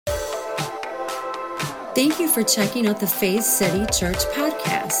Thank you for checking out the Faith City Church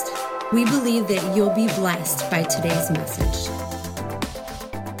podcast. We believe that you'll be blessed by today's message.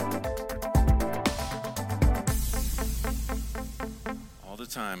 All the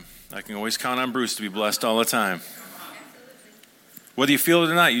time. I can always count on Bruce to be blessed all the time. Whether you feel it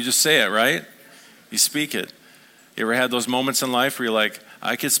or not, you just say it, right? You speak it. You ever had those moments in life where you're like,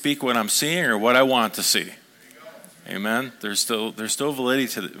 I could speak what I'm seeing or what I want to see? Amen. There's still validity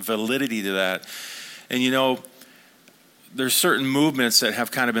to that. And you know, there's certain movements that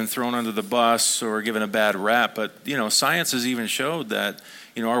have kind of been thrown under the bus or given a bad rap, but you know, science has even showed that,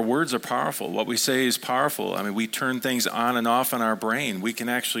 you know, our words are powerful. What we say is powerful. I mean, we turn things on and off in our brain. We can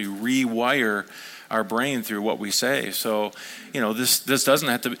actually rewire our brain through what we say. So, you know, this doesn't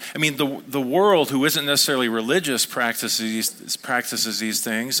have to be, I mean, the world, who isn't necessarily religious, practices these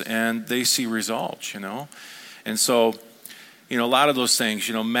things, and they see results, you know. And so, you know, a lot of those things,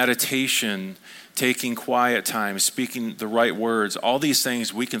 you know, meditation, taking quiet time, speaking the right words, all these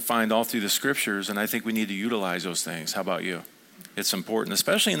things we can find all through the scriptures, and I think we need to utilize those things. How about you? It's important,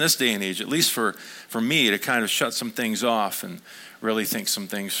 especially in this day and age, at least for me, to kind of shut some things off and really think some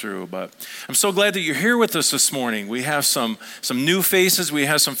things through. But I'm so glad that you're here with us this morning. We have some new faces. We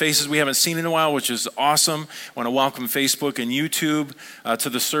have some faces we haven't seen in a while, which is awesome. I want to welcome Facebook and YouTube to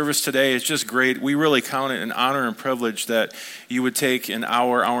the service today. It's just great. We really count it an honor and privilege that you would take an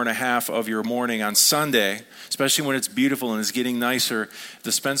hour and a half of your morning on Sunday, especially when it's beautiful and it's getting nicer,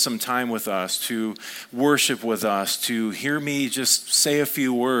 to spend some time with us, to worship with us, to hear me just say a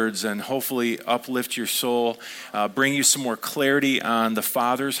few words and hopefully uplift your soul, bring you some more clarity on the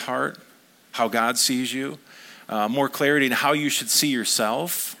Father's heart, how God sees you, more clarity in how you should see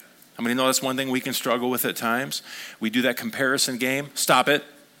yourself. I mean, you know that's one thing we can struggle with at times. We do that comparison game. Stop it.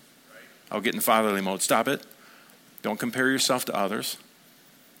 I'll get in fatherly mode. Stop it. Don't compare yourself to others.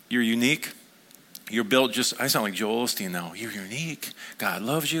 You're unique. You're built just, I sound like Joel Osteen now. You're unique. God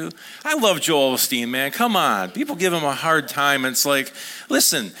loves you. I love Joel Osteen, man. Come on. People give him a hard time. It's like,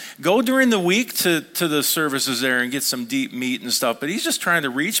 listen, go during the week to the services there and get some deep meat and stuff. But he's just trying to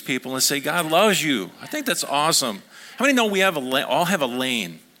reach people and say, God loves you. I think that's awesome. How many know we all have a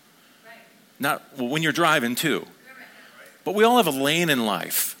lane? When you're driving too. But we all have a lane in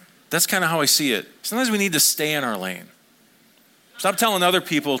life. That's kind of how I see it. Sometimes we need to stay in our lane. Stop telling other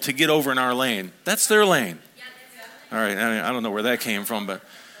people to get over in our lane. That's their lane. All right, I don't know where that came from, but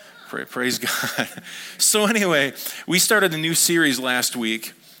praise God. So anyway, we started a new series last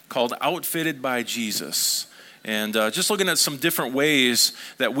week called Outfitted by Jesus. And just looking at some different ways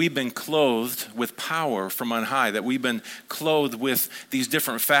that we've been clothed with power from on high, that we've been clothed with these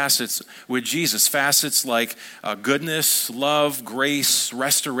different facets with Jesus. Facets like goodness, love, grace,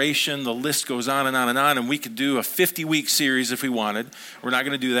 restoration. The list goes on and on and on. And we could do a 50-week series if we wanted. We're not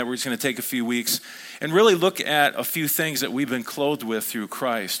going to do that. We're just going to take a few weeks and really look at a few things that we've been clothed with through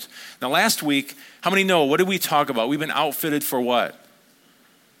Christ. Now, last week, how many know, what did we talk about? We've been outfitted for what?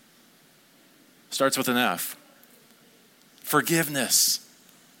 Starts with an F. Forgiveness.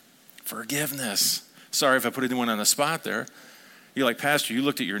 Sorry if I put anyone on the spot there. You're like, Pastor, you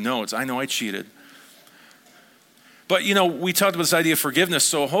looked at your notes. I know I cheated. But, you know, we talked about this idea of forgiveness,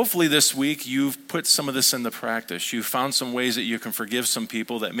 so hopefully this week you've put some of this into practice. You've found some ways that you can forgive some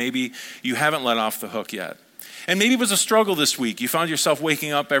people that maybe you haven't let off the hook yet. And maybe it was a struggle this week. You found yourself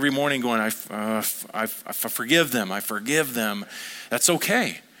waking up every morning going, I forgive them. That's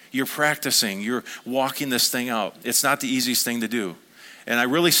okay. You're practicing. You're walking this thing out. It's not the easiest thing to do. And I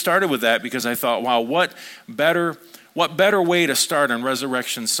really started with that because I thought, wow, what better way to start on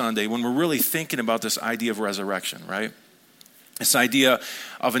Resurrection Sunday when we're really thinking about this idea of resurrection, right? This idea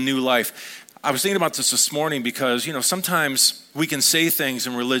of a new life. I was thinking about this morning because, you know, sometimes we can say things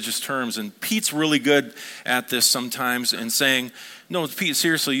in religious terms, and Pete's really good at this sometimes in saying, no, Pete,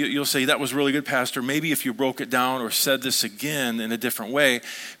 seriously, you'll say, that was really good, Pastor. Maybe if you broke it down or said this again in a different way,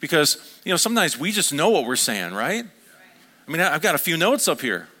 because, you know, sometimes we just know what we're saying, right? I mean, I've got a few notes up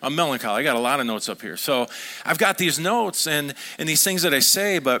here. I'm melancholy. I got a lot of notes up here. So I've got these notes and these things that I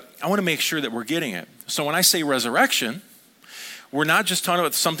say, but I want to make sure that we're getting it. So when I say resurrection, we're not just talking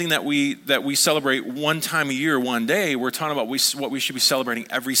about something that we celebrate one time a year, one day. We're talking about what we should be celebrating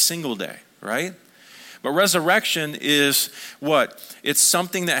every single day, right? But resurrection is what? It's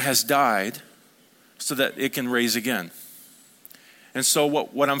something that has died so that it can raise again. And so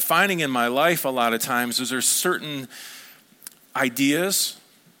what I'm finding in my life a lot of times is there's certain ideas,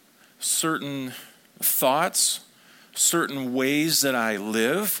 certain thoughts, certain ways that I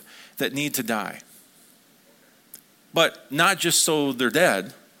live that need to die. But not just so they're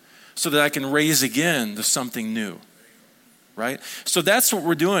dead, so that I can raise again to something new. right? So that's what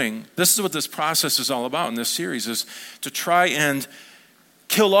we're doing. This is what this process is all about in this series, is to try and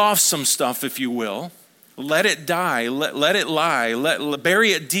kill off some stuff, if you will. Let it die, let it lie,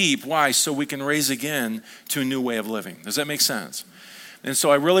 bury it deep. Why? So we can raise again to a new way of living. Does that make sense? And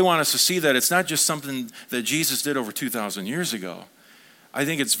so I really want us to see that it's not just something that Jesus did over 2,000 years ago. I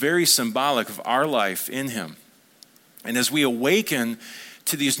think it's very symbolic of our life in him. And as we awaken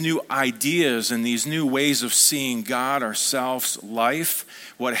to these new ideas and these new ways of seeing God, ourselves,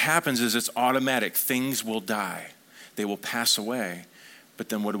 life, what happens is it's automatic. Things will die. They will pass away. But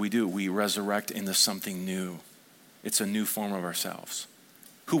then what do? We resurrect into something new. It's a new form of ourselves.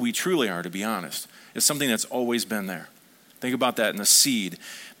 Who we truly are, to be honest. It's something that's always been there. Think about that in a seed.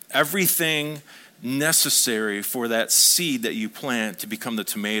 Everything necessary for that seed that you plant to become the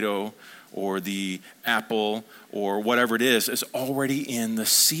tomato or the apple or whatever it is already in the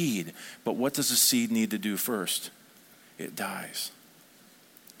seed. But what does the seed need to do first? It dies.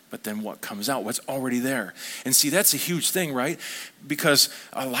 But then what comes out? What's already there? And see, that's a huge thing, right? Because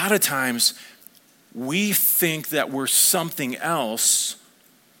a lot of times we think that we're something else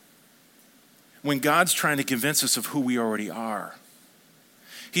when God's trying to convince us of who we already are.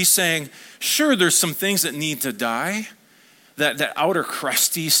 He's saying, sure, there's some things that need to die, that outer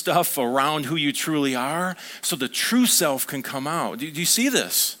crusty stuff around who you truly are, so the true self can come out. Do you see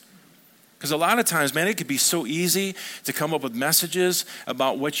this? Because a lot of times, man, it could be so easy to come up with messages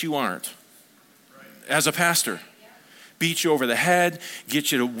about what you aren't. As a pastor, beat you over the head,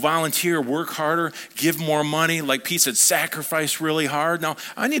 get you to volunteer, work harder, give more money. Like Pete said, sacrifice really hard. Now,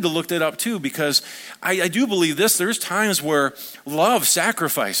 I need to look that up too, because I do believe this. There's times where love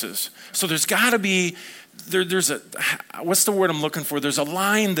sacrifices. So there's got to be, there's a, what's the word I'm looking for? There's a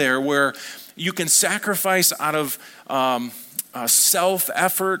line there where you can sacrifice out of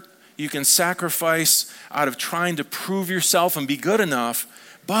self-effort. You can sacrifice out of trying to prove yourself and be good enough.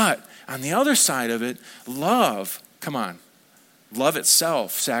 But on the other side of it, love, come on, love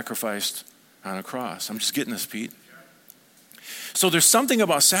itself sacrificed on a cross. I'm just getting this, Pete. So there's something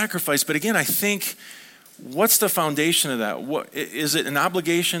about sacrifice, but again, I think, what's the foundation of that? What, is it an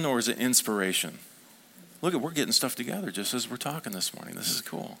obligation or is it inspiration? Look, we're getting stuff together just as we're talking this morning. This is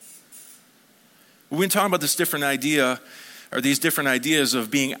cool. We've been talking about this different idea, or these different ideas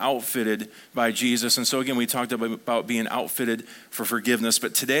of being outfitted by Jesus. And so again, we talked about being outfitted for forgiveness.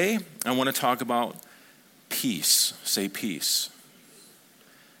 But today, I want to talk about peace. Say peace.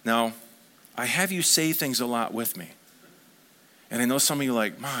 Now, I have you say things a lot with me. And I know some of you are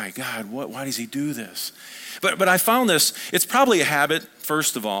like, my God, why does he do this? But I found this, it's probably a habit,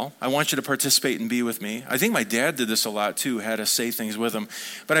 first of all. I want you to participate and be with me. I think my dad did this a lot too, had us say things with him.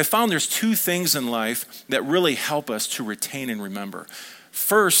 But I found there's two things in life that really help us to retain and remember.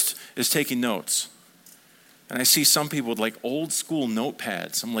 First is taking notes. And I see some people with like old school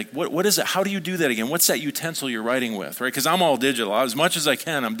notepads. I'm like, what is it? How do you do that again? What's that utensil you're writing with, right? Because I'm all digital. As much as I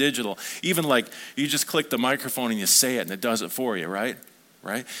can, I'm digital. Even like you just click the microphone and you say it and it does it for you, right?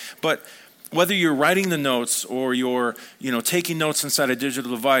 But whether you're writing the notes or you're, taking notes inside a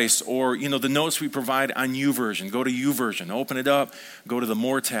digital device or, the notes we provide on YouVersion, go to YouVersion, open it up, go to the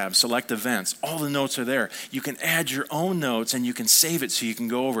More tab, select events. All the notes are there. You can add your own notes and you can save it so you can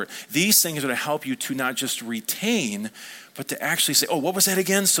go over it. These things are to help you to not just retain, but to actually say, oh, what was that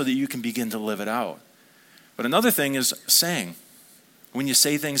again? So that you can begin to live it out. But another thing is saying, when you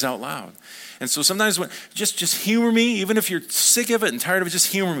say things out loud. And so sometimes just humor me, even if you're sick of it and tired of it,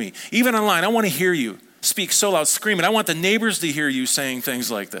 just humor me. Even online, I want to hear you speak so loud, screaming. I want the neighbors to hear you saying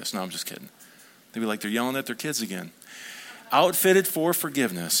things like this. No, I'm just kidding. They'd be like they're yelling at their kids again. Outfitted for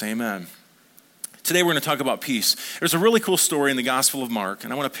forgiveness. Amen. Today we're going to talk about peace. There's a really cool story in the Gospel of Mark,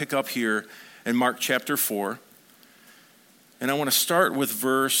 and I want to pick up here in Mark chapter 4. And I want to start with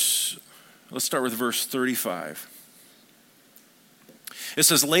verse 35. It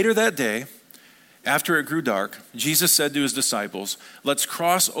says, later that day, after it grew dark, Jesus said to his disciples, let's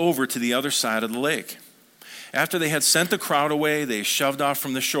cross over to the other side of the lake. After they had sent the crowd away, they shoved off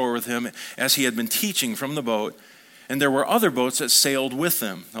from the shore with him as he had been teaching from the boat, and there were other boats that sailed with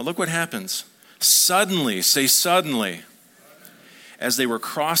them. Now look what happens. Suddenly, say suddenly, as they were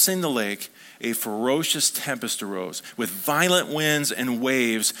crossing the lake, a ferocious tempest arose with violent winds and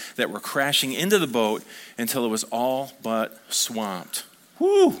waves that were crashing into the boat until it was all but swamped.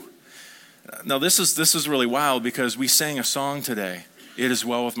 Woo! Now this is really wild because we sang a song today, It Is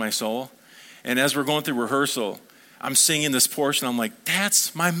Well With My Soul. And as we're going through rehearsal, I'm singing this portion. I'm like,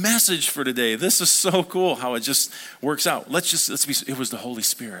 that's my message for today. This is so cool how it just works out. It was the Holy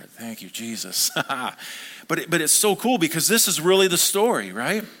Spirit. Thank you, Jesus. But it's so cool because this is really the story,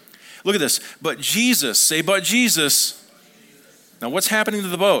 right? Look at this. But Jesus, say, but Jesus. Now, what's happening to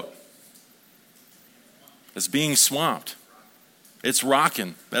the boat? It's being swamped. It's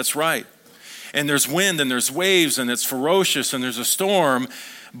rocking. That's right. And there's wind and there's waves and it's ferocious and there's a storm.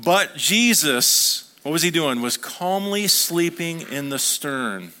 But Jesus, what was he doing? Was calmly sleeping in the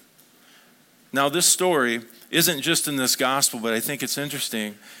stern. Now, this story isn't just in this gospel, but I think it's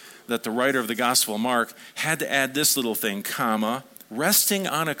interesting that the writer of the Gospel of Mark had to add this little thing, comma, resting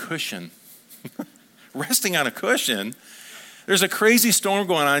on a cushion. Resting on a cushion? There's a crazy storm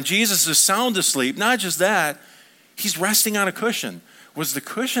going on. Jesus is sound asleep. Not just that, he's resting on a cushion. Was the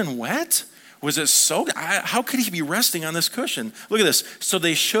cushion wet? Was it soaked? How could he be resting on this cushion? Look at this. So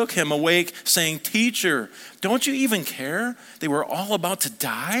they shook him awake, saying, Teacher, don't you even care? They were all about to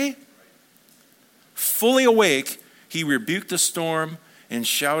die. Fully awake, he rebuked the storm and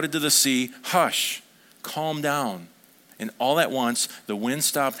shouted to the sea, Hush, calm down. And all at once, the wind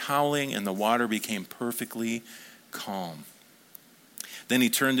stopped howling and the water became perfectly calm. Then he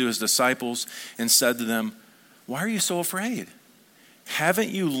turned to his disciples and said to them, Why are you so afraid? Haven't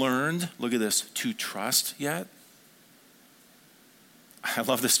you learned, look at this, to trust yet? I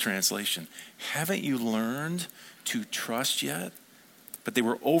love this translation. Haven't you learned to trust yet? But they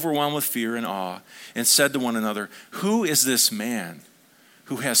were overwhelmed with fear and awe and said to one another, Who is this man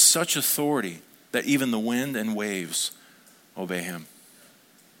who has such authority that even the wind and waves obey him?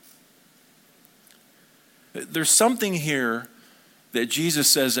 There's something here that Jesus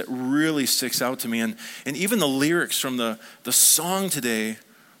says that really sticks out to me. And even the lyrics from the song today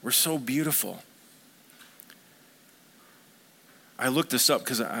were so beautiful. I looked this up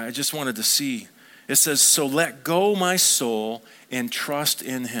because I just wanted to see. It says, So let go my soul and trust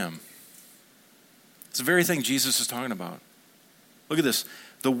in him. It's the very thing Jesus is talking about. Look at this.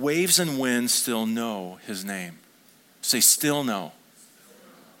 The waves and winds still know his name. Say, still know.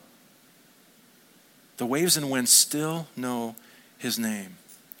 The waves and winds still know his name.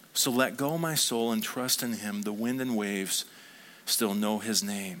 So let go my soul and trust in him. The wind and waves still know his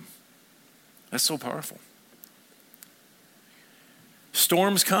name. That's so powerful.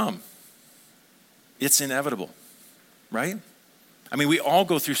 Storms come. It's inevitable, right? I mean, we all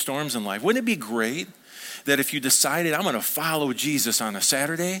go through storms in life. Wouldn't it be great that if you decided, I'm going to follow Jesus on a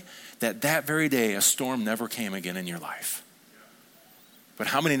Saturday, that very day a storm never came again in your life? But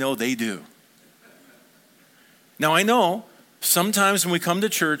how many know they do? Now, I know sometimes when we come to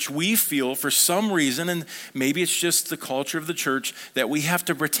church, we feel for some reason, and maybe it's just the culture of the church, that we have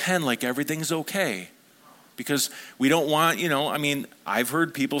to pretend like everything's okay. Because we don't want, I've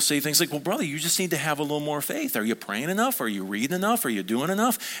heard people say things like, well, brother, you just need to have a little more faith. Are you praying enough? Are you reading enough? Are you doing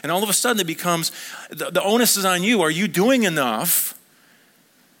enough? And all of a sudden it becomes, the onus is on you. Are you doing enough?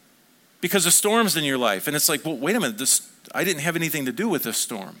 Because of storms in your life. And it's like, well, wait a minute, I didn't have anything to do with this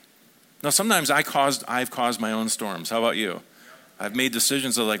storm. Now, sometimes I've caused my own storms. How about you? I've made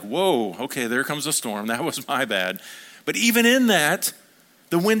decisions that are like, whoa, okay, there comes a storm. That was my bad. But even in that,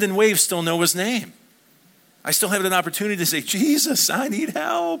 the wind and waves still know his name. I still have an opportunity to say, Jesus, I need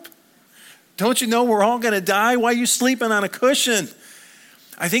help. Don't you know we're all going to die? Why are you sleeping on a cushion?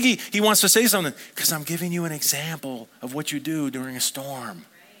 I think he wants to say something, because I'm giving you an example of what you do during a storm.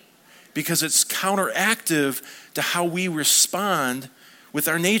 Because it's counteractive to how we respond with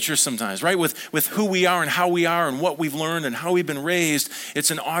our nature sometimes, right? With who we are and how we are and what we've learned and how we've been raised. It's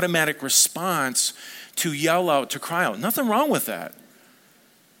an automatic response to yell out, to cry out. Nothing wrong with that.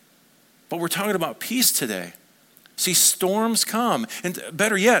 But we're talking about peace today. See, storms come. And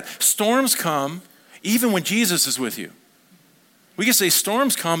better yet, storms come even when Jesus is with you. We can say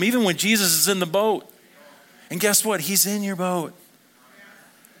storms come even when Jesus is in the boat. And guess what? He's in your boat.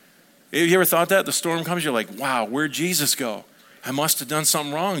 Have you ever thought that? The storm comes, you're like, wow, where'd Jesus go? I must have done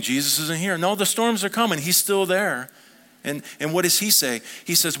something wrong. Jesus isn't here. No, the storms are coming. He's still there. And what does he say?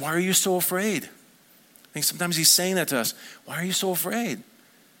 He says, why are you so afraid? I think sometimes he's saying that to us. Why are you so afraid?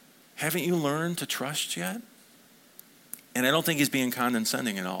 Haven't you learned to trust yet? And I don't think he's being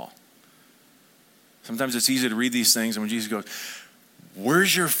condescending at all. Sometimes it's easy to read these things, and when Jesus goes,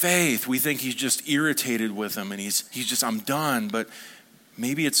 where's your faith? We think he's just irritated with them, and he's just, I'm done. But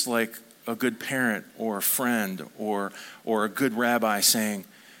maybe it's like a good parent or a friend or a good rabbi saying,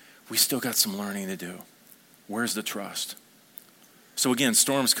 we still got some learning to do. Where's the trust? So again,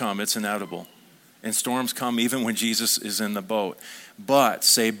 storms come, it's inevitable. And storms come even when Jesus is in the boat. But,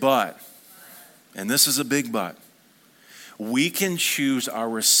 say but. And this is a big but. We can choose our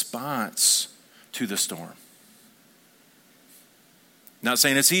response to the storm. Not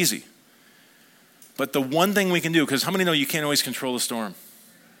saying it's easy. But the one thing we can do, because how many know you can't always control the storm?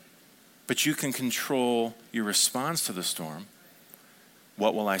 But you can control your response to the storm.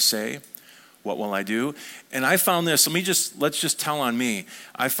 What will I say? What will I do? And I found this, let's just tell on me.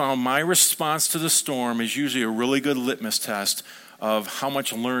 I found my response to the storm is usually a really good litmus test of how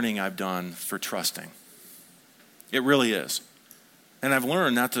much learning I've done for trusting. It really is. And I've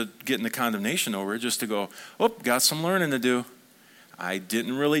learned not to get into condemnation over it, just to go, got some learning to do. I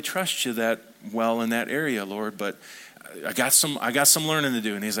didn't really trust you that well in that area, Lord, but I got some learning to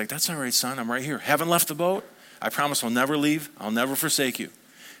do. And he's like, that's all right, son, I'm right here. Haven't left the boat. I promise I'll never leave. I'll never forsake you.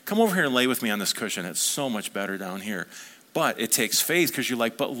 Come over here and lay with me on this cushion. It's so much better down here. But it takes faith because you're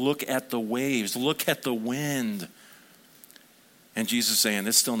like, but look at the waves. Look at the wind. And Jesus is saying,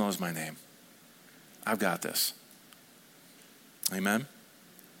 it still knows my name. I've got this. Amen?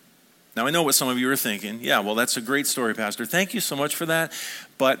 Now, I know what some of you are thinking. Yeah, well, that's a great story, Pastor. Thank you so much for that.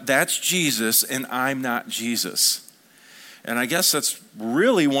 But that's Jesus, and I'm not Jesus. And I guess that's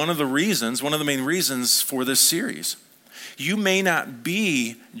really one of the main reasons for this series. You may not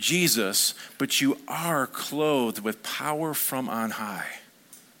be Jesus, but you are clothed with power from on high.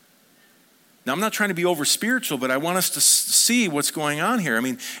 Now, I'm not trying to be over spiritual, but I want us to see what's going on here. I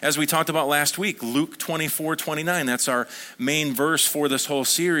mean, as we talked about last week, Luke 24:29, that's our main verse for this whole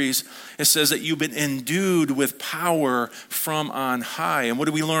series. It says that you've been endued with power from on high. And what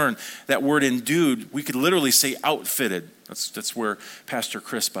do we learn? That word endued, we could literally say outfitted. That's where Pastor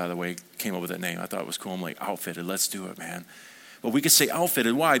Chris, by the way, came up with that name. I thought it was cool. I'm like, outfitted, let's do it, man. But we could say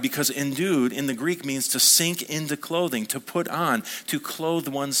outfitted. Why? Because endued in the Greek means to sink into clothing, to put on, to clothe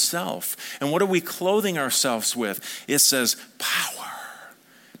oneself. And what are we clothing ourselves with? It says power.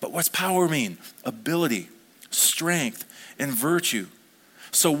 But what's power mean? Ability, strength, and virtue.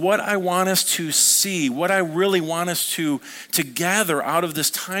 So what I want us to see, what I really want us to gather out of this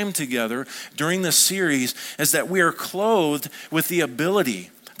time together during this series is that we are clothed with the ability,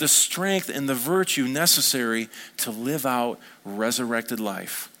 the strength, and the virtue necessary to live out resurrected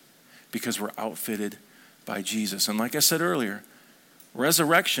life because we're outfitted by Jesus. And like I said earlier,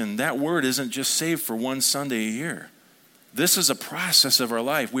 resurrection, that word isn't just saved for one Sunday a year. This is a process of our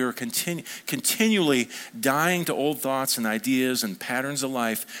life. We are continually dying to old thoughts and ideas and patterns of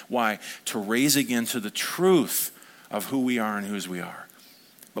life. Why? To raise again to the truth of who we are and whose we are.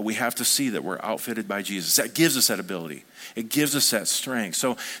 But we have to see that we're outfitted by Jesus. That gives us that ability. It gives us that strength.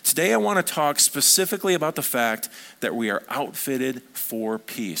 So today I want to talk specifically about the fact that we are outfitted for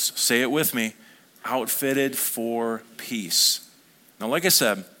peace. Say it with me. Outfitted for peace. Now, like I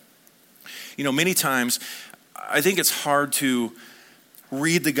said, many times I think it's hard to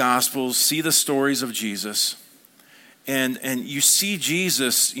read the Gospels, see the stories of Jesus, and you see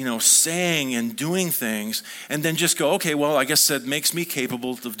Jesus, saying and doing things, and then just go, okay, well, I guess that makes me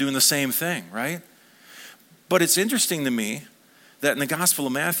capable of doing the same thing, right? But it's interesting to me that in the Gospel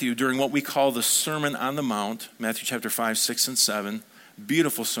of Matthew, during what we call the Sermon on the Mount, Matthew chapter 5, 6, and 7,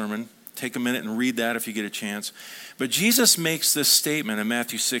 beautiful sermon. Take a minute and read that if you get a chance. But Jesus makes this statement in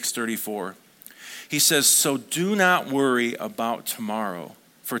Matthew 6:34. He says, so do not worry about tomorrow,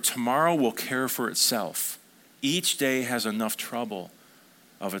 for tomorrow will care for itself. Each day has enough trouble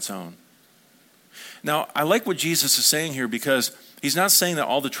of its own. Now, I like what Jesus is saying here because he's not saying that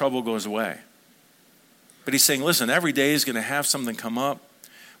all the trouble goes away. But he's saying, listen, every day is going to have something come up.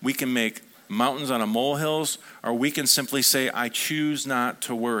 We can make mountains out of molehills, or we can simply say, I choose not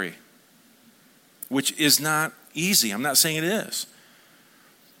to worry, which is not easy. I'm not saying it is.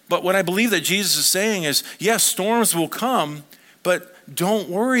 But what I believe that Jesus is saying is, yes, storms will come, but don't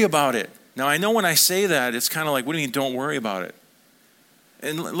worry about it. Now, I know when I say that, it's kind of like, what do you mean, don't worry about it?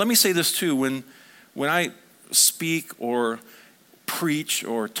 And let me say this too. When I speak or preach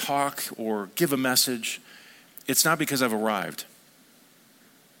or talk or give a message, it's not because I've arrived.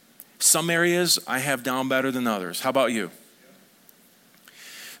 Some areas I have down better than others. How about you?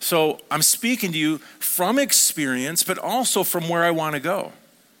 So I'm speaking to you from experience, but also from where I want to go.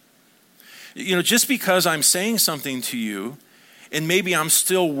 Just because I'm saying something to you, and maybe I'm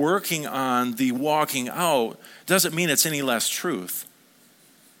still working on the walking out, doesn't mean it's any less truth.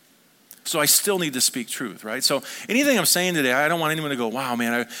 So I still need to speak truth, right? So anything I'm saying today, I don't want anyone to go, wow,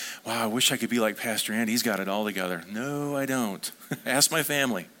 man, I wish I could be like Pastor Andy. He's got it all together. No, I don't. Ask my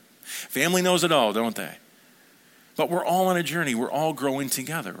family. Family knows it all, don't they? But we're all on a journey. We're all growing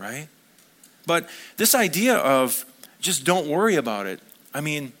together, right? But this idea of just don't worry about it, I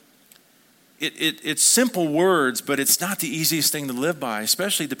mean, it's simple words, but it's not the easiest thing to live by,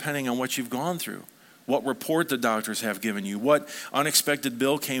 especially depending on what you've gone through, what report the doctors have given you, what unexpected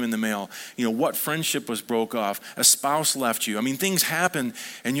bill came in the mail, what friendship was broke off, a spouse left you. I mean, things happen,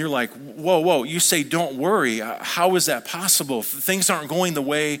 and you're like, whoa, you say don't worry. How is that possible? Things aren't going the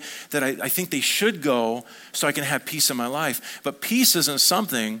way that I think they should go so I can have peace in my life. But peace isn't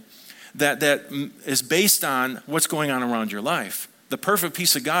something that is based on what's going on around your life. The perfect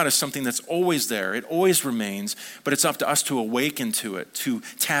peace of God is something that's always there. It always remains, but it's up to us to awaken to it, to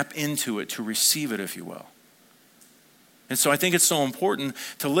tap into it, to receive it, if you will. And so I think it's so important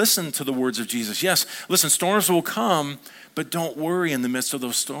to listen to the words of Jesus. Yes, listen, storms will come, but don't worry in the midst of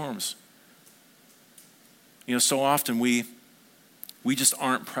those storms. You know, so often we just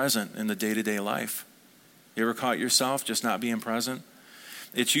aren't present in the day-to-day life. You ever caught yourself just not being present?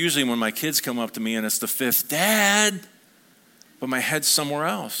 It's usually when my kids come up to me and it's the fifth, Dad, but my head's somewhere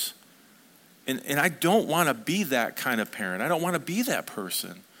else. And I don't want to be that kind of parent. I don't want to be that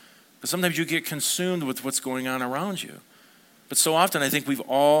person. But sometimes you get consumed with what's going on around you. But so often I think we've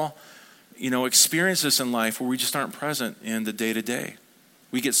all, experienced this in life where we just aren't present in the day-to-day.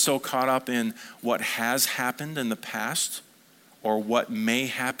 We get so caught up in what has happened in the past or what may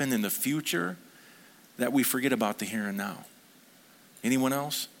happen in the future that we forget about the here and now. Anyone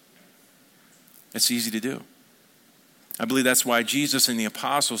else? It's easy to do. I believe that's why Jesus and the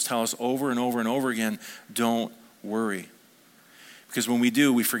apostles tell us over and over and over again, don't worry. Because when we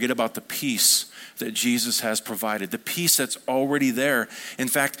do, we forget about the peace that Jesus has provided, the peace that's already there. In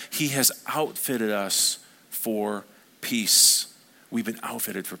fact, he has outfitted us for peace. We've been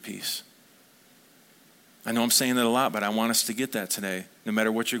outfitted for peace. I know I'm saying that a lot, but I want us to get that today. No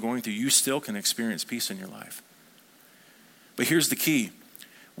matter what you're going through, you still can experience peace in your life. But here's the key.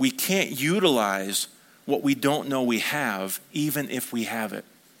 We can't utilize what we don't know we have, even if we have it.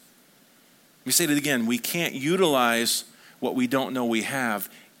 Let me say it again. We can't utilize what we don't know we have,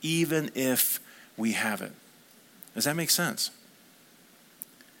 even if we have it. Does that make sense?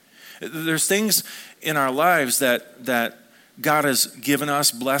 There's things in our lives that God has given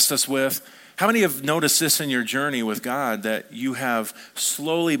us, blessed us with. How many have noticed this in your journey with God, that you have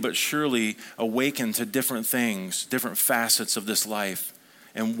slowly but surely awakened to different things, different facets of this life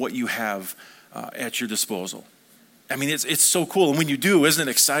and what you have at your disposal? I mean, it's so cool. And when you do, isn't it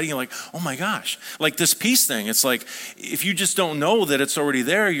exciting? You're like, oh my gosh. Like this peace thing. It's like, if you just don't know that it's already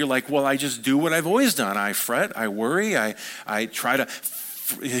there, you're like, well, I just do what I've always done. I fret, I worry, I try to,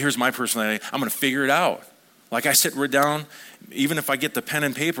 here's my personality, I'm going to figure it out. Like I sit down, even if I get the pen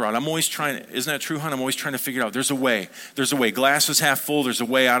and paper out, I'm always trying, isn't that true, hon? I'm always trying to figure it out. There's a way. Glass is half full. There's a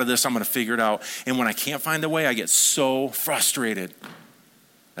way out of this. I'm going to figure it out. And when I can't find a way, I get so frustrated.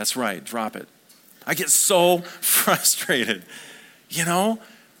 That's right. Drop it. I get so frustrated,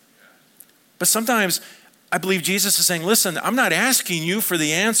 But sometimes I believe Jesus is saying, listen, I'm not asking you for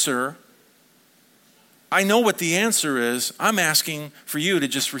the answer. I know what the answer is. I'm asking for you to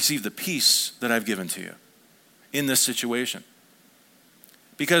just receive the peace that I've given to you in this situation.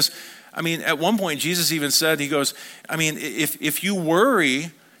 Because, at one point, Jesus even said, he goes, if you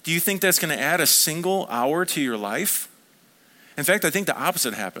worry, do you think that's going to add a single hour to your life? In fact, I think the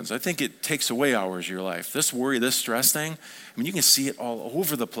opposite happens. I think it takes away hours of your life. This worry, this stress thing, you can see it all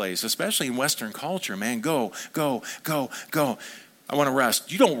over the place, especially in Western culture, man. Go, go, go, go. I want to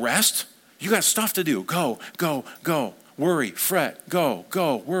rest. You don't rest. You got stuff to do. Go, go, go. Worry, fret, go,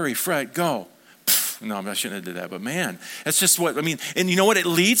 go. Worry, fret, go. No, I shouldn't have did that, but man, that's just what, and you know what? It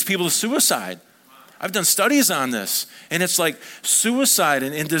leads people to suicide. I've done studies on this, and it's like suicide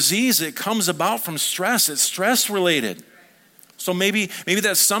and disease, it comes about from stress. It's stress related. So maybe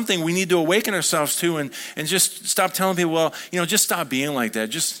that's something we need to awaken ourselves to and just stop telling people, well, just stop being like that.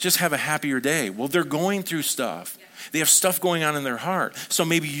 Just have a happier day. Well, they're going through stuff. They have stuff going on in their heart. So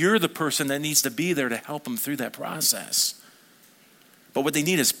maybe you're the person that needs to be there to help them through that process. But what they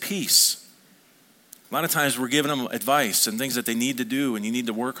need is peace. A lot of times we're giving them advice and things that they need to do, and you need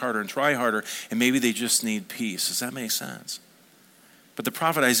to work harder and try harder, and maybe they just need peace. Does that make sense? But the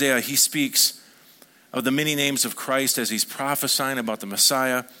prophet Isaiah, he speaks of the many names of Christ as he's prophesying about the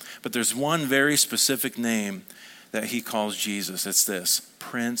Messiah, but there's one very specific name that he calls Jesus. It's this,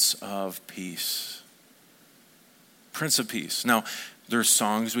 Prince of Peace. Prince of Peace. Now, there's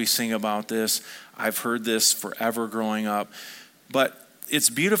songs we sing about this. I've heard this forever growing up, but it's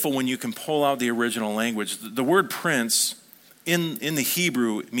beautiful when you can pull out the original language. The word prince in the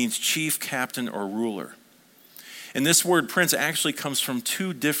Hebrew means chief, captain, or ruler. And this word prince actually comes from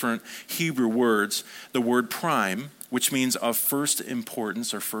two different Hebrew words. The word prime, which means of first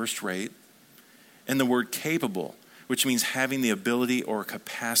importance or first rate, and the word capable, which means having the ability or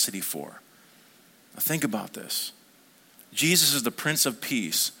capacity for. Now think about this. Jesus is the Prince of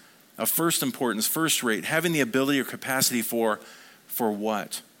Peace, of first importance, first rate, having the ability or capacity for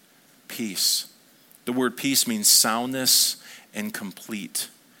what? Peace. The word peace means soundness and complete.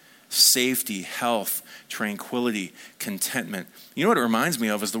 Safety, health, tranquility, contentment. You know what it reminds me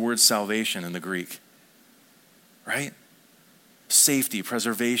of is the word salvation in the Greek. Right? safety,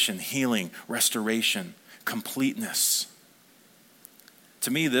 preservation, healing, restoration, completeness.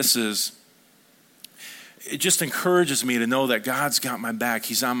 To me, it just encourages me to know that God's got my back.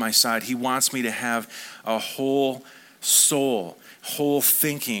 He's on my side. He wants me to have a whole soul, whole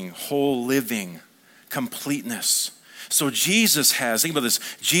thinking, whole living, completeness. So think about this,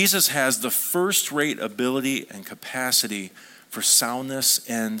 Jesus has the first-rate ability and capacity for soundness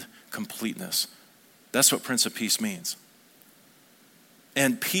and completeness. That's what Prince of Peace means.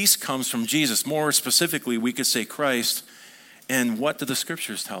 And peace comes from Jesus. More specifically, we could say Christ. And what do the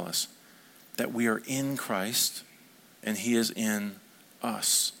scriptures tell us? That we are in Christ and he is in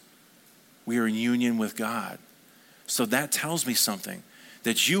us. We are in union with God. So that tells me something,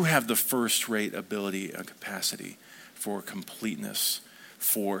 that you have the first-rate ability and capacity for completeness,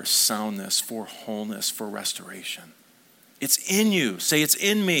 for soundness, for wholeness, for restoration. It's in you. Say, it's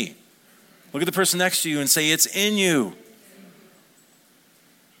in me. Look at the person next to you and say, it's in you.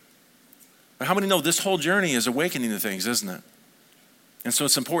 But how many know this whole journey is awakening to things, isn't it? And so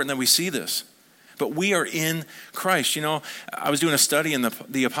it's important that we see this. But we are in Christ. You know, I was doing a study, and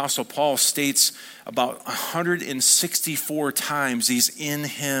the Apostle Paul states about 164 times he's in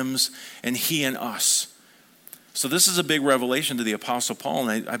him and he in us. So this is a big revelation to the Apostle Paul,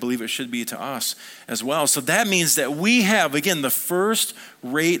 and I believe it should be to us as well. So that means that we have, again, the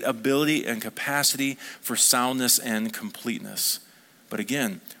first-rate ability and capacity for soundness and completeness. But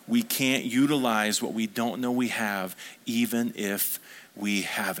again, we can't utilize what we don't know we have, even if we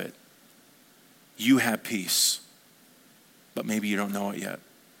have it. You have peace, but maybe you don't know it yet.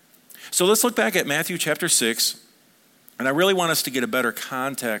 So let's look back at Matthew chapter 6, and I really want us to get a better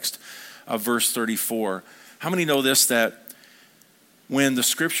context of verse 34. How many know this, that when the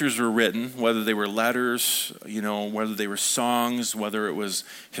scriptures were written, whether they were letters, whether they were songs, whether it was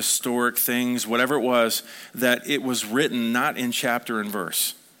historic things, whatever it was, that it was written not in chapter and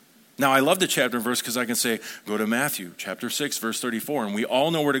verse. Now, I love the chapter and verse because I can say, go to Matthew chapter 6, verse 34, and we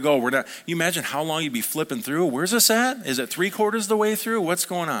all know where to go. You imagine how long you'd be flipping through. Where's this at? Is it 3/4 the way through? What's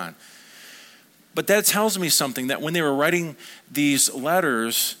going on? But that tells me something, that when they were writing these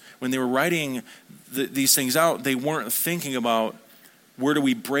letters, when they were writing these things out, they weren't thinking about where do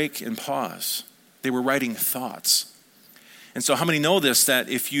we break and pause. They were writing thoughts. And so how many know this, that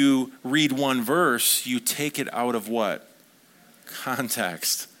if you read one verse, you take it out of what?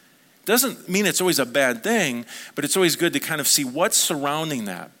 Context. Doesn't mean it's always a bad thing, but it's always good to kind of see what's surrounding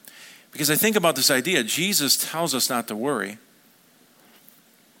that. Because I think about this idea, Jesus tells us not to worry.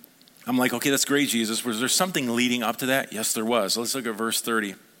 I'm like, okay, that's great, Jesus. Was there something leading up to that? Yes, there was. Let's look at verse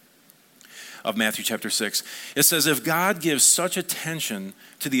 30 of Matthew chapter 6. It says, if God gives such attention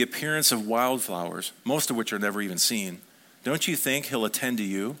to the appearance of wildflowers, most of which are never even seen, don't you think he'll attend to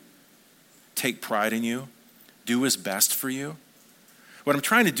you, take pride in you, do his best for you? What I'm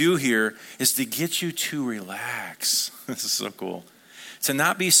trying to do here is to get you to relax. This is so cool. To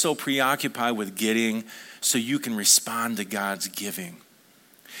not be so preoccupied with getting so you can respond to God's giving.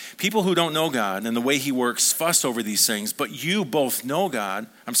 People who don't know God and the way he works fuss over these things, but you both know God.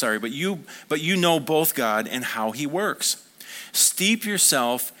 But you know both God and how he works. Steep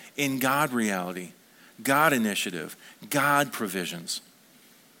yourself in God reality, God initiative, God provisions.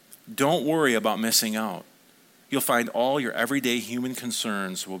 Don't worry about missing out. You'll find all your everyday human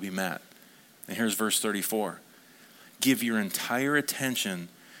concerns will be met. And here's verse 34. Give your entire attention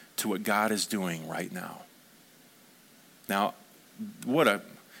to what God is doing right now. Now,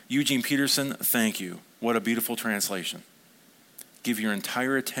 Eugene Peterson, thank you. What a beautiful translation. Give your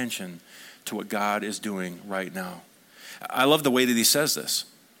entire attention to what God is doing right now. I love the way that he says this.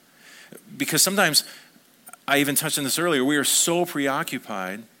 Because sometimes, I even touched on this earlier, we are so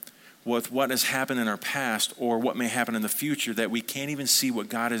preoccupied with what has happened in our past or what may happen in the future that we can't even see what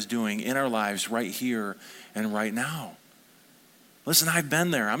God is doing in our lives right here and right now. Listen, I've been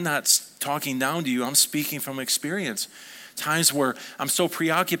there. I'm not talking down to you. I'm speaking from experience. Times where I'm so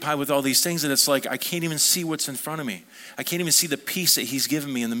preoccupied with all these things that it's like I can't even see what's in front of me. I can't even see the peace that he's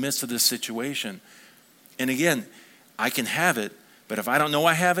given me in the midst of this situation. And again, I can have it, but if I don't know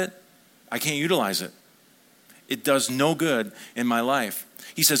I have it, I can't utilize it. It does no good in my life.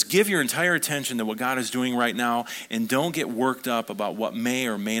 He says, give your entire attention to what God is doing right now and don't get worked up about what may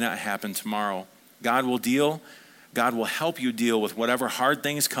or may not happen tomorrow. God will help you deal with whatever hard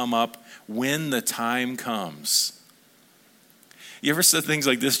things come up when the time comes. You ever said things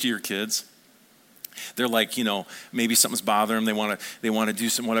like this to your kids? They're like, maybe something's bothering them. They want to do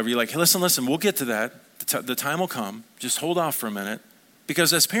some whatever. You're like, hey, listen, we'll get to that. The time will come. Just hold off for a minute.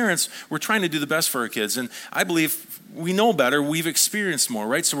 Because as parents, we're trying to do the best for our kids. And I believe we know better. We've experienced more,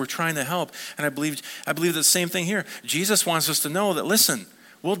 right? So we're trying to help. And I believe the same thing here. Jesus wants us to know that, listen,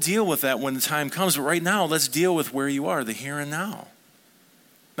 we'll deal with that when the time comes. But right now, let's deal with where you are, the here and now.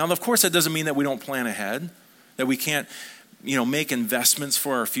 Now, of course, that doesn't mean that we don't plan ahead, that we can't, make investments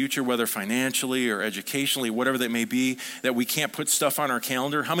for our future, whether financially or educationally, whatever that may be, that we can't put stuff on our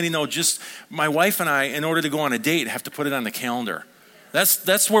calendar. How many know just my wife and I, in order to go on a date, have to put it on the calendar?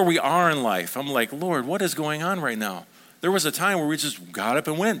 That's where we are in life. I'm like, Lord, what is going on right now? There was a time where we just got up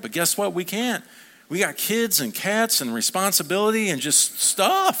and went, but guess what? We can't. We got kids and cats and responsibility and just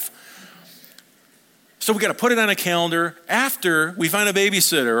stuff. So we got to put it on a calendar after we find a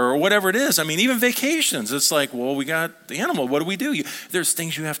babysitter or whatever it is. I mean, even vacations. It's like, well, we got the animal. What do we do? There's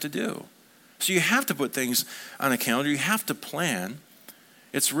things you have to do. So you have to put things on a calendar. You have to plan.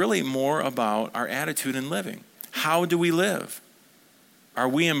 It's really more about our attitude in living. How do we live? Are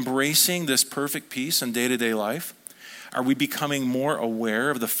we embracing this perfect peace in day-to-day life? Are we becoming more aware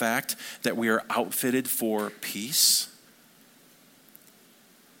of the fact that we are outfitted for peace?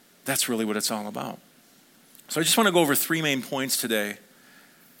 That's really what it's all about. So I just want to go over 3 main points today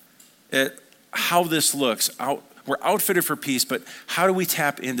at how this looks. We're outfitted for peace, but how do we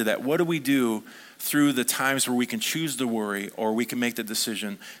tap into that? What do we do through the times where we can choose to worry or we can make the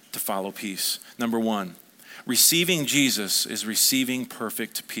decision to follow peace? Number 1, receiving Jesus is receiving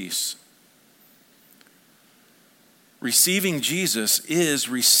perfect peace. Receiving Jesus is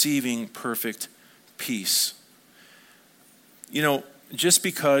receiving perfect peace. Just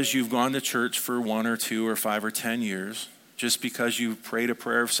because you've gone to church for 1 or 2 or 5 or 10 years, just because you've prayed a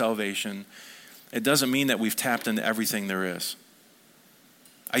prayer of salvation, it doesn't mean that we've tapped into everything there is.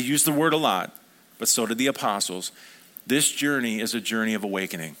 I use the word a lot, but so did the apostles. This journey is a journey of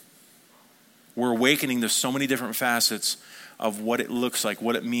awakening. We're awakening to so many different facets of what it looks like,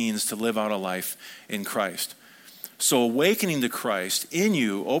 what it means to live out a life in Christ. So awakening to Christ in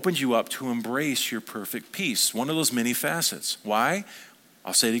you opens you up to embrace your perfect peace. One of those many facets. Why?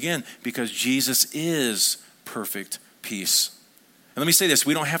 I'll say it again. Because Jesus is perfect peace. And let me say this.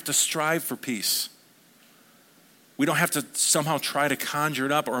 We don't have to strive for peace. We don't have to somehow try to conjure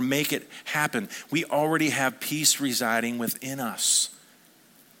it up or make it happen. We already have peace residing within us.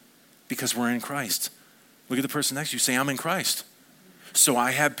 Because we're in Christ. Look at the person next to you. Say, I'm in Christ. So I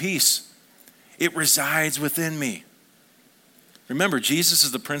have peace. It resides within me. Remember, Jesus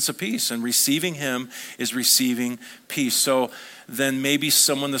is the Prince of Peace, and receiving him is receiving peace. So then maybe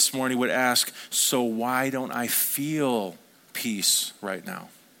someone this morning would ask, so why don't I feel peace right now?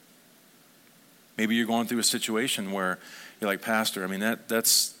 Maybe you're going through a situation where you're like, Pastor, I mean,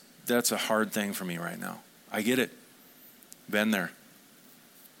 that's a hard thing for me right now. I get it. Been there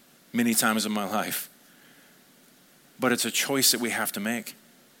many times in my life. But it's a choice that we have to make.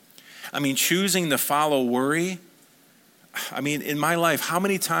 I mean, choosing to follow worry. I mean, in my life, how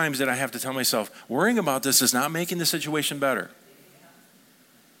many times did I have to tell myself, worrying about this is not making the situation better?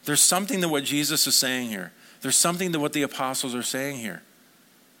 There's something to what Jesus is saying here. There's something to what the apostles are saying here.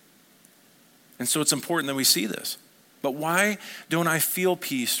 And so it's important that we see this. But why don't I feel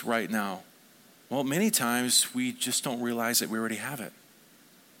peace right now? Well, many times we just don't realize that we already have it.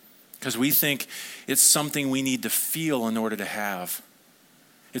 Because we think it's something we need to feel in order to have.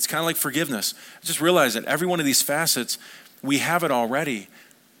 It's kind of like forgiveness. Just realize that every one of these facets, we have it already,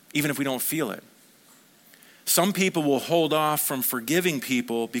 even if we don't feel it. Some people will hold off from forgiving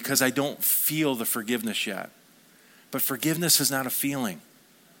people because I don't feel the forgiveness yet. But forgiveness is not a feeling.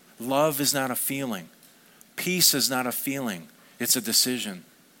 Love is not a feeling. Peace is not a feeling. It's a decision.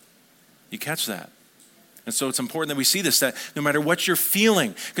 You catch that? And so it's important that we see this, that no matter what you're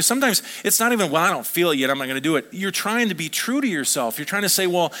feeling, because sometimes it's not even, well, I don't feel it yet, I'm not going to do it. You're trying to be true to yourself. You're trying to say,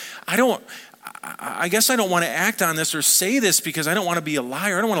 well, I guess I don't want to act on this or say this because I don't want to be a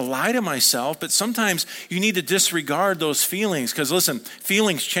liar. I don't want to lie to myself. But sometimes you need to disregard those feelings because, listen,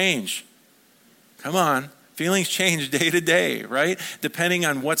 feelings change. Come on. Feelings change day to day, right? Depending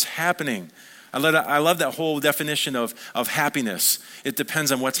on what's happening. I love that whole definition of happiness. It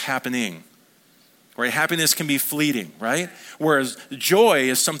depends on what's happening. Right? Happiness can be fleeting, right? Whereas joy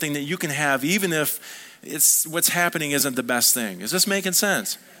is something that you can have even if it's what's happening isn't the best thing. Is this making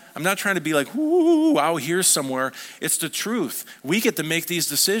sense? I'm not trying to be like, whoo, out here somewhere. It's the truth. We get to make these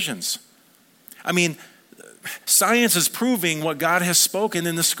decisions. I mean, science is proving what God has spoken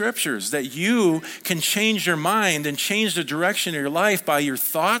in the scriptures, that you can change your mind and change the direction of your life by your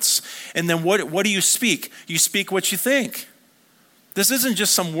thoughts. And then what do you speak? You speak what you think. This isn't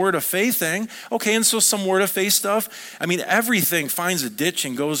just some word of faith thing. Okay, and so some word of faith stuff. I mean, everything finds a ditch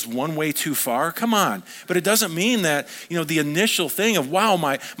and goes one way too far. Come on. But it doesn't mean that, the initial thing of, wow,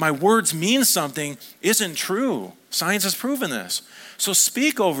 my words mean something isn't true. Science has proven this. So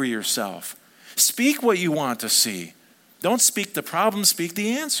speak over yourself. Speak what you want to see. Don't speak the problem, speak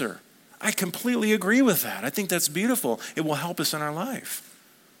the answer. I completely agree with that. I think that's beautiful. It will help us in our life.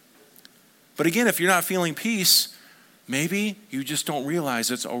 But again, if you're not feeling peace, maybe you just don't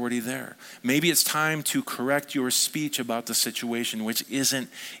realize it's already there. Maybe it's time to correct your speech about the situation, which isn't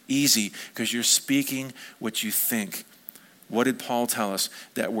easy because you're speaking what you think. What did Paul tell us?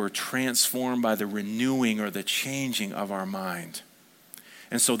 That we're transformed by the renewing or the changing of our mind.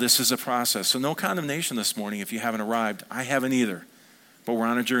 And so this is a process. So no condemnation this morning if you haven't arrived. I haven't either. But we're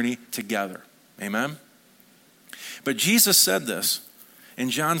on a journey together. Amen? But Jesus said this in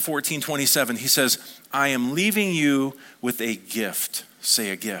John 14:27. He says, I am leaving you with a gift.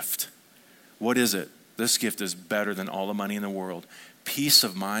 Say a gift. What is it? This gift is better than all the money in the world. Peace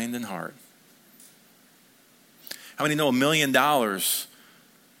of mind and heart. How many know $1 million?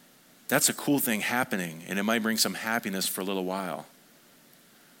 That's a cool thing happening, and it might bring some happiness for a little while.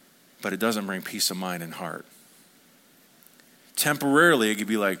 But it doesn't bring peace of mind and heart. Temporarily, it could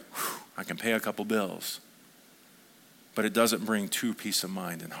be like, I can pay a couple bills. But it doesn't bring true peace of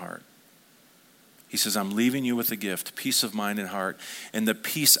mind and heart. He says, I'm leaving you with a gift, peace of mind and heart. And the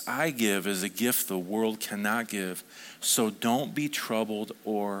peace I give is a gift the world cannot give. So don't be troubled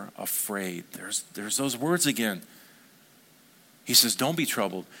or afraid. There's those words again. He says, don't be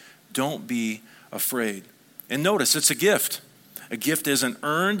troubled. Don't be afraid. And notice, it's a gift. A gift isn't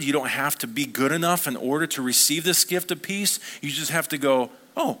earned. You don't have to be good enough in order to receive this gift of peace. You just have to go,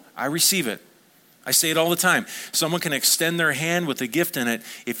 oh, I receive it. I say it all the time. Someone can extend their hand with a gift in it.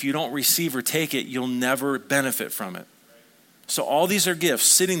 If you don't receive or take it, you'll never benefit from it. So all these are gifts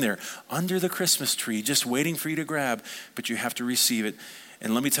sitting there under the Christmas tree, just waiting for you to grab, but you have to receive it.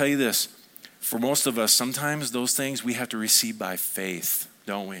 And let me tell you this, for most of us, sometimes those things we have to receive by faith,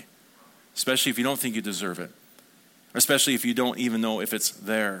 don't we? Especially if you don't think you deserve it. Especially if you don't even know if it's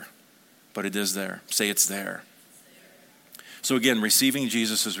there, but it is there. Say it's there. So again, receiving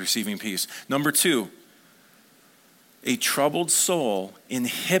Jesus is receiving peace. Number 2, a troubled soul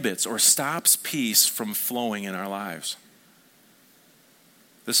inhibits or stops peace from flowing in our lives.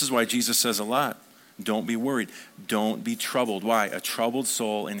 This is why Jesus says a lot, don't be worried, don't be troubled. Why? A troubled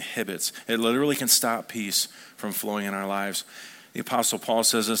soul inhibits. It literally can stop peace from flowing in our lives. The Apostle Paul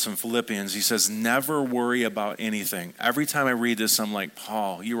says this in Philippians. He says, never worry about anything. Every time I read this, I'm like,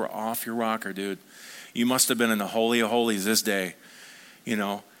 Paul, you were off your rocker, dude. You must have been in the Holy of Holies this day,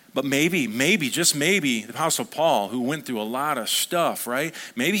 But maybe, just maybe, the Apostle Paul, who went through a lot of stuff, right?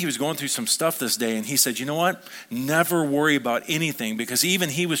 Maybe he was going through some stuff this day, and he said, you know what? Never worry about anything, because even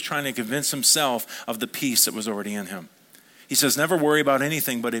he was trying to convince himself of the peace that was already in him. He says, never worry about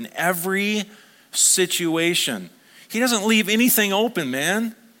anything, but in every situation. He doesn't leave anything open,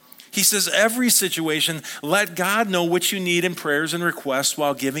 man. He says, every situation, let God know what you need in prayers and requests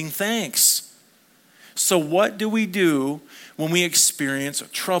while giving thanks. So what do we do when we experience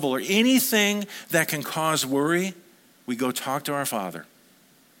trouble or anything that can cause worry? We go talk to our Father.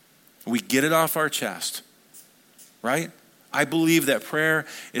 We get it off our chest, right? I believe that prayer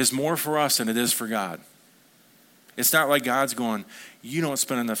is more for us than it is for God. It's not like God's going, you don't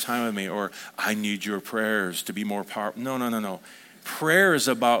spend enough time with me, or I need your prayers to be more powerful. No. Prayer is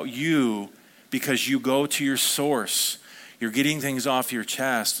about you because you go to your source. You're getting things off your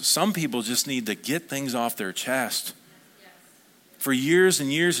chest. Some people just need to get things off their chest. For years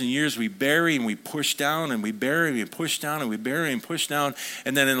and years and years, we bury and we push down and we bury and we push down and we bury and push down.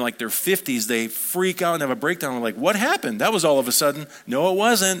 And then in like their 50s, they freak out and have a breakdown. We're like, what happened? That was all of a sudden. No, it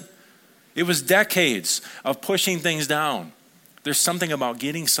wasn't. It was decades of pushing things down. There's something about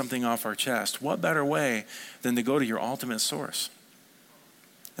getting something off our chest. What better way than to go to your ultimate source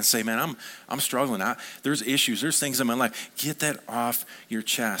and say, man, I'm struggling. There's issues. There's things in my life. Get that off your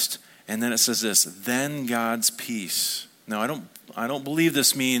chest. And then it says this, then God's peace. Now, I don't believe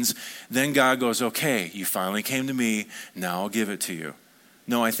this means then God goes, okay, you finally came to me. Now I'll give it to you.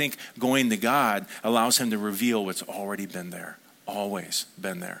 No, I think going to God allows him to reveal what's already been there, always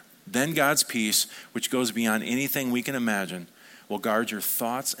been there. Then God's peace, which goes beyond anything we can imagine, will guard your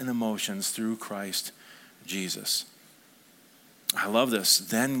thoughts and emotions through Christ Jesus. I love this.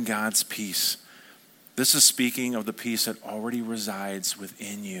 Then God's peace. This is speaking of the peace that already resides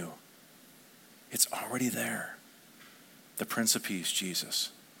within you. It's already there. The Prince of Peace,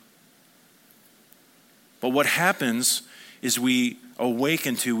 Jesus. But what happens is we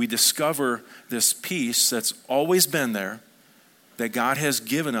discover this peace that's always been there, that God has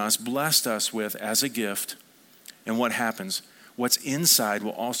given us, blessed us with as a gift. And what happens? What's inside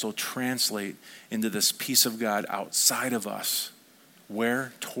will also translate into this peace of God outside of us.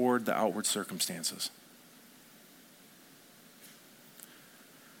 Where? Toward the outward circumstances.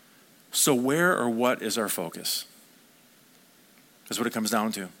 So where or what is our focus? That's what it comes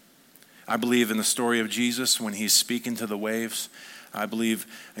down to. I believe in the story of Jesus when he's speaking to the waves. I believe,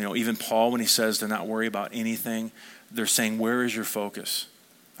 even Paul when he says to not worry about anything, they're saying, where is your focus?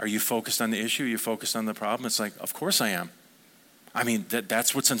 Are you focused on the issue? Are you focused on the problem? It's like, of course I am. I mean,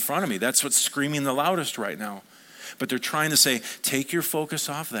 that's what's in front of me. That's what's screaming the loudest right now. But they're trying to say, take your focus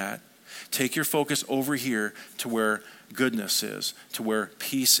off that. Take your focus over here to where goodness is, to where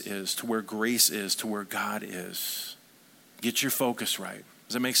peace is, to where grace is, to where God is. Get your focus right.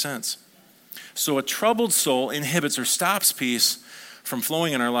 Does that make sense? So a troubled soul inhibits or stops peace from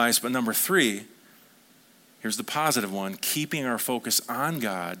flowing in our lives. But number 3, here's the positive one. Keeping our focus on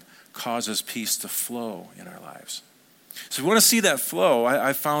God causes peace to flow in our lives. So if we want to see that flow,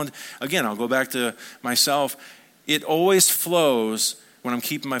 I found, again, I'll go back to myself, it always flows when I'm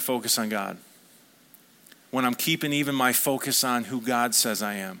keeping my focus on God. When I'm keeping even my focus on who God says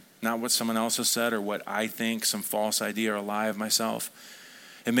I am, not what someone else has said or what I think, some false idea or a lie of myself.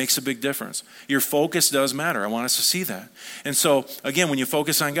 It makes a big difference. Your focus does matter. I want us to see that. And so, again, when you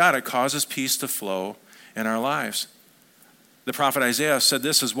focus on God, it causes peace to flow in our lives. The prophet Isaiah said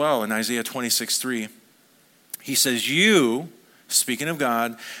this as well in Isaiah 26:3. He says, you, speaking of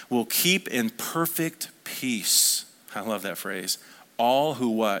God, will keep in perfect peace. I love that phrase. All who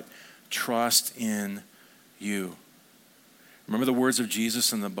what? Trust in you. Remember the words of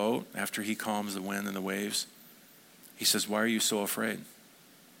Jesus in the boat after he calms the wind and the waves? He says, why are you so afraid?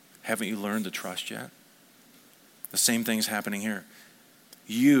 Haven't you learned to trust yet? The same thing's happening here.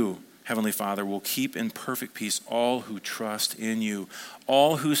 You, Heavenly Father, will keep in perfect peace all who trust in you.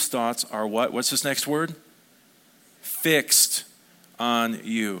 All whose thoughts are what? What's this next word? Fixed on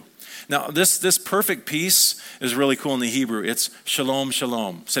you. Now, this perfect peace is really cool in the Hebrew. It's shalom,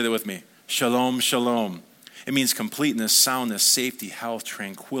 shalom. Say that with me. Shalom, shalom. It means completeness, soundness, safety, health,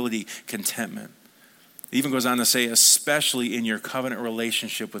 tranquility, contentment. It even goes on to say, especially in your covenant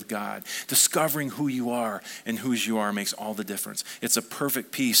relationship with God. Discovering who you are and whose you are makes all the difference. It's a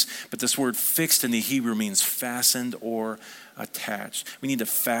perfect peace, but this word fixed in the Hebrew means fastened or attached. We need to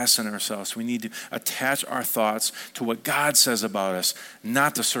fasten ourselves. We need to attach our thoughts to what God says about us,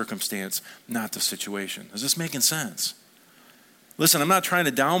 not the circumstance, not the situation. Is this making sense? Listen, I'm not trying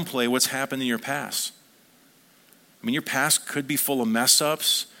to downplay what's happened in your past. I mean, your past could be full of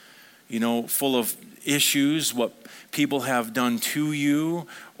mess-ups, full of issues, what people have done to you,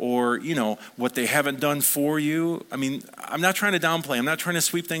 or, what they haven't done for you. I mean, I'm not trying to downplay. I'm not trying to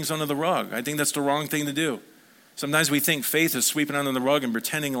sweep things under the rug. I think that's the wrong thing to do. Sometimes we think faith is sweeping under the rug and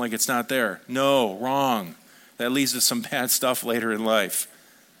pretending like it's not there. No, wrong. That leads to some bad stuff later in life.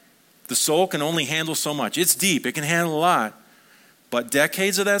 The soul can only handle so much. It's deep. It can handle a lot. But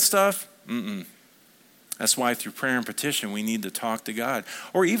decades of that stuff? That's why through prayer and petition, we need to talk to God.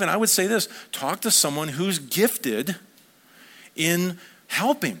 Or even, I would say this, talk to someone who's gifted in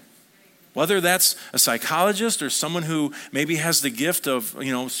helping. Whether that's a psychologist or someone who maybe has the gift of,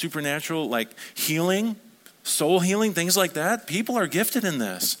 supernatural, like healing, soul healing, things like that. People are gifted in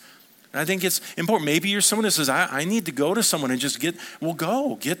this. And I think it's important. Maybe you're someone who says, I need to go to someone and just get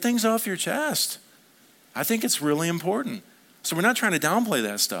things off your chest. I think it's really important. So we're not trying to downplay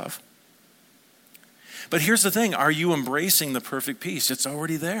that stuff. But here's the thing. Are you embracing the perfect peace? It's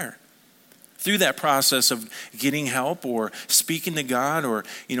already there. Through that process of getting help or speaking to God or,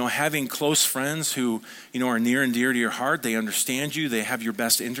 having close friends who, are near and dear to your heart, they understand you, they have your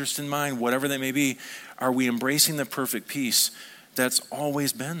best interest in mind, whatever that may be, are we embracing the perfect peace that's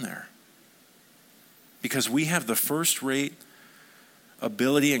always been there? Because we have the first-rate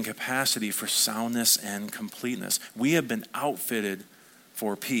ability and capacity for soundness and completeness. We have been outfitted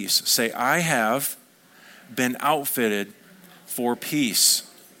for peace. Say, I have been outfitted for peace.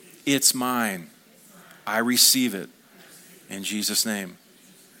 It's mine. I receive it in Jesus' name.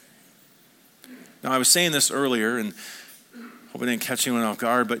 Now, I was saying this earlier, and hope I didn't catch anyone off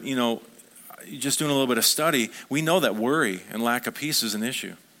guard, but, just doing a little bit of study, we know that worry and lack of peace is an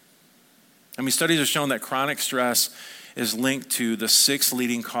issue. I mean, studies have shown that chronic stress is linked to the 6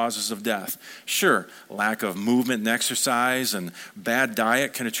 leading causes of death. Sure, lack of movement and exercise and bad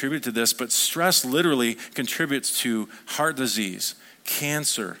diet can attribute to this, but stress literally contributes to heart disease,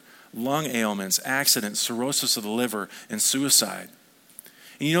 cancer, lung ailments, accidents, cirrhosis of the liver, and suicide.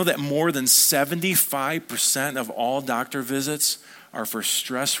 And you know that more than 75% of all doctor visits are for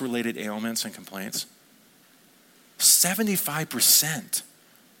stress-related ailments and complaints? 75%.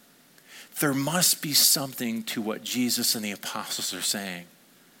 There must be something to what Jesus and the apostles are saying.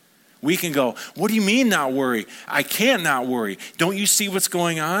 We can go, what do you mean not worry? I can't not worry. Don't you see what's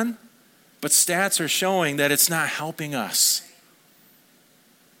going on? But stats are showing that it's not helping us.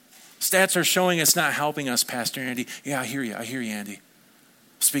 Stats are showing it's not helping us, Pastor Andy. Yeah, I hear you, Andy.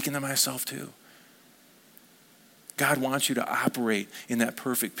 Speaking to myself too. God wants you to operate in that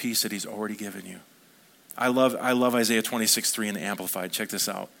perfect peace that he's already given you. I love Isaiah 26:3 in the Amplified. Check this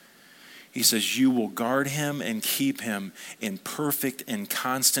out. He says, you will guard him and keep him in perfect and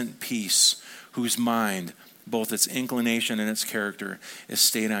constant peace, whose mind, both its inclination and its character, is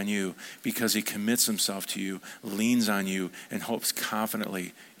stayed on you, because he commits himself to you, leans on you, and hopes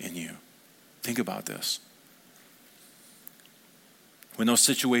confidently in you. Think about this. When those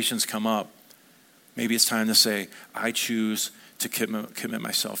situations come up, maybe it's time to say, I choose to commit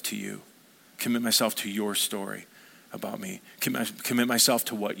myself to you. Commit myself to your story about me. Commit myself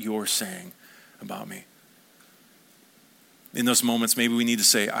to what you're saying about me. In those moments, maybe we need to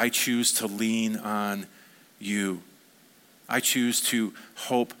say, I choose to lean on you. I choose to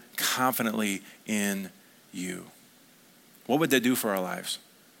hope confidently in you. What would that do for our lives?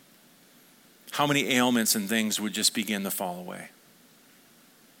 How many ailments and things would just begin to fall away?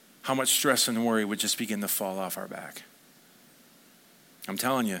 How much stress and worry would just begin to fall off our back? I'm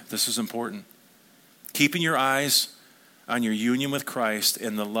telling you, this is important. Keeping your eyes on your union with Christ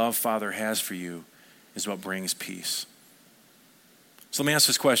and the love Father has for you is what brings peace. So let me ask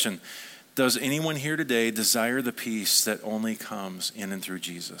this question. Does anyone here today desire the peace that only comes in and through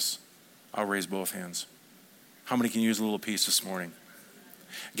Jesus? I'll raise both hands. How many can use a little peace this morning?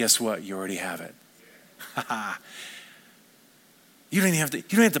 Guess what? You already have it. You don't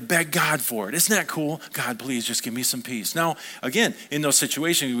have to beg God for it. Isn't that cool? God, please just give me some peace. Now, again, in those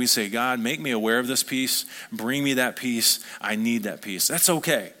situations, we say, God, make me aware of this peace. Bring me that peace. I need that peace. That's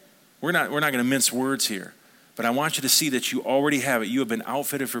okay. We're not going to mince words here. But I want you to see that you already have it. You have been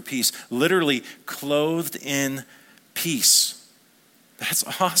outfitted for peace, literally clothed in peace. That's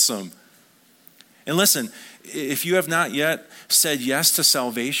awesome. And listen, if you have not yet said yes to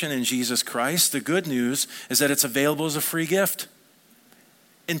salvation in Jesus Christ, the good news is that it's available as a free gift.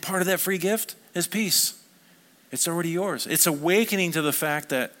 And part of that free gift is peace. It's already yours. It's awakening to the fact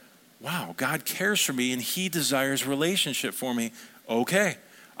that, wow, God cares for me and he desires relationship for me. Okay,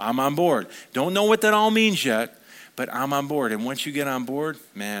 I'm on board. Don't know what that all means yet, but I'm on board. And once you get on board,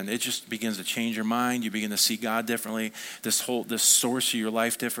 man, it just begins to change your mind. You begin to see God differently, this source of your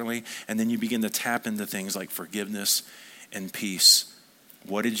life differently, and then you begin to tap into things like forgiveness and peace.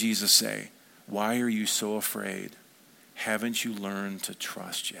 What did Jesus say? Why are you so afraid? Haven't you learned to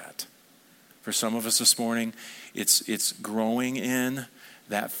trust yet? For some of us this morning, it's growing in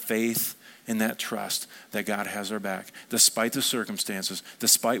that faith and that trust that God has our back. Despite the circumstances,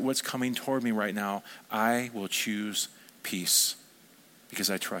 despite what's coming toward me right now, I will choose peace because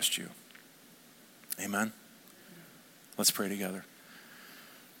I trust you. Amen? Let's pray together.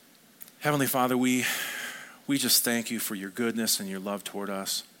 Heavenly Father, we just thank you for your goodness and your love toward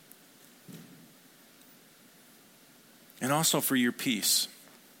us. And also for your peace,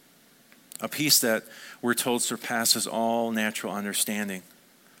 a peace that we're told surpasses all natural understanding.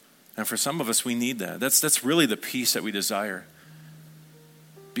 And for some of us, we need that. That's really the peace that we desire.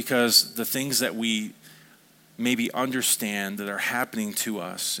 Because the things that we maybe understand that are happening to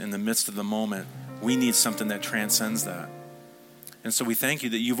us in the midst of the moment, we need something that transcends that. And so we thank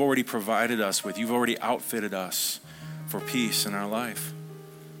you that you've already provided us with, you've already outfitted us for peace in our life.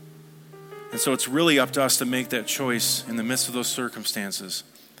 And so it's really up to us to make that choice in the midst of those circumstances.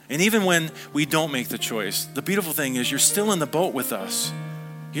 And even when we don't make the choice, the beautiful thing is you're still in the boat with us.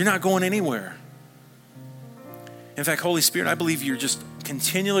 You're not going anywhere. In fact, Holy Spirit, I believe you're just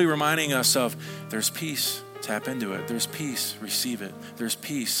continually reminding us of there's peace, tap into it. There's peace, receive it. There's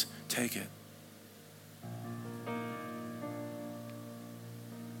peace, take it.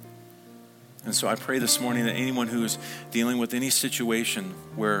 And so I pray this morning that anyone who is dealing with any situation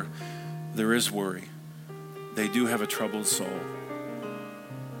where there is worry, they do have a troubled soul,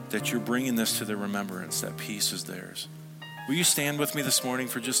 that you're bringing this to their remembrance, that peace is theirs. Will you stand with me this morning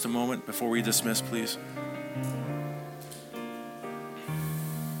for just a moment before we dismiss, please?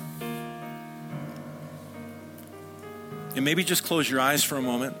 And maybe just close your eyes for a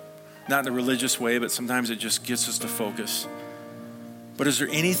moment, not in a religious way, but sometimes it just gets us to focus. But is there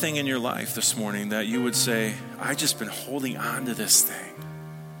anything in your life this morning that you would say, I've just been holding on to this thing?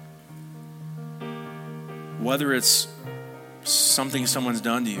 Whether it's something someone's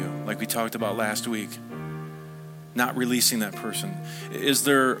done to you, like we talked about last week, not releasing that person? Is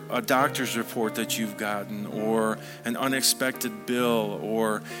there a doctor's report that you've gotten, or an unexpected bill,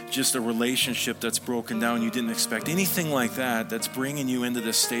 or just a relationship that's broken down you didn't expect? Anything like that that's bringing you into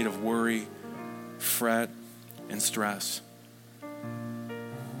this state of worry, fret, and stress.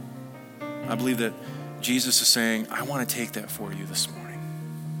 I believe that Jesus is saying, I want to take that for you this morning.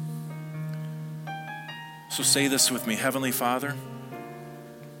 So say this with me. Heavenly Father,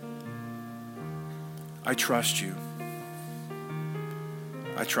 I trust you.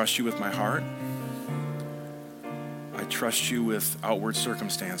 I trust you with my heart. I trust you with outward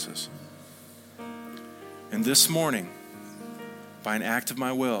circumstances. And this morning, by an act of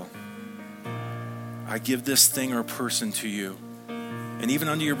my will, I give this thing or person to you. And even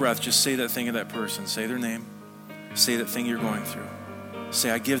under your breath, just say that thing of that person. Say their name. Say that thing you're going through. Say,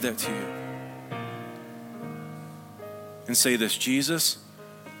 I give that to you. And say this, Jesus,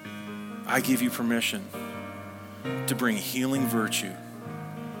 I give you permission to bring healing virtue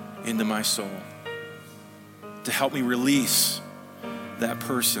into my soul, to help me release that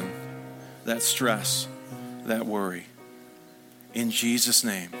person, that stress, that worry. In Jesus'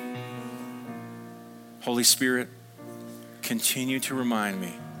 name. Holy Spirit, continue to remind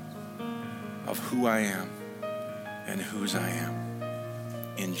me of who I am and whose I am.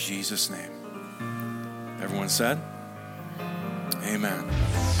 In Jesus' name. Everyone said, amen.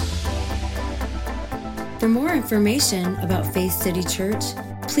 For more information about Faith City Church,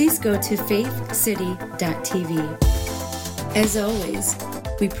 please go to faithcity.tv. As always,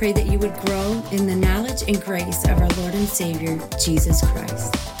 we pray that you would grow in the knowledge and grace of our Lord and Savior, Jesus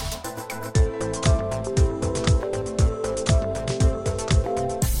Christ.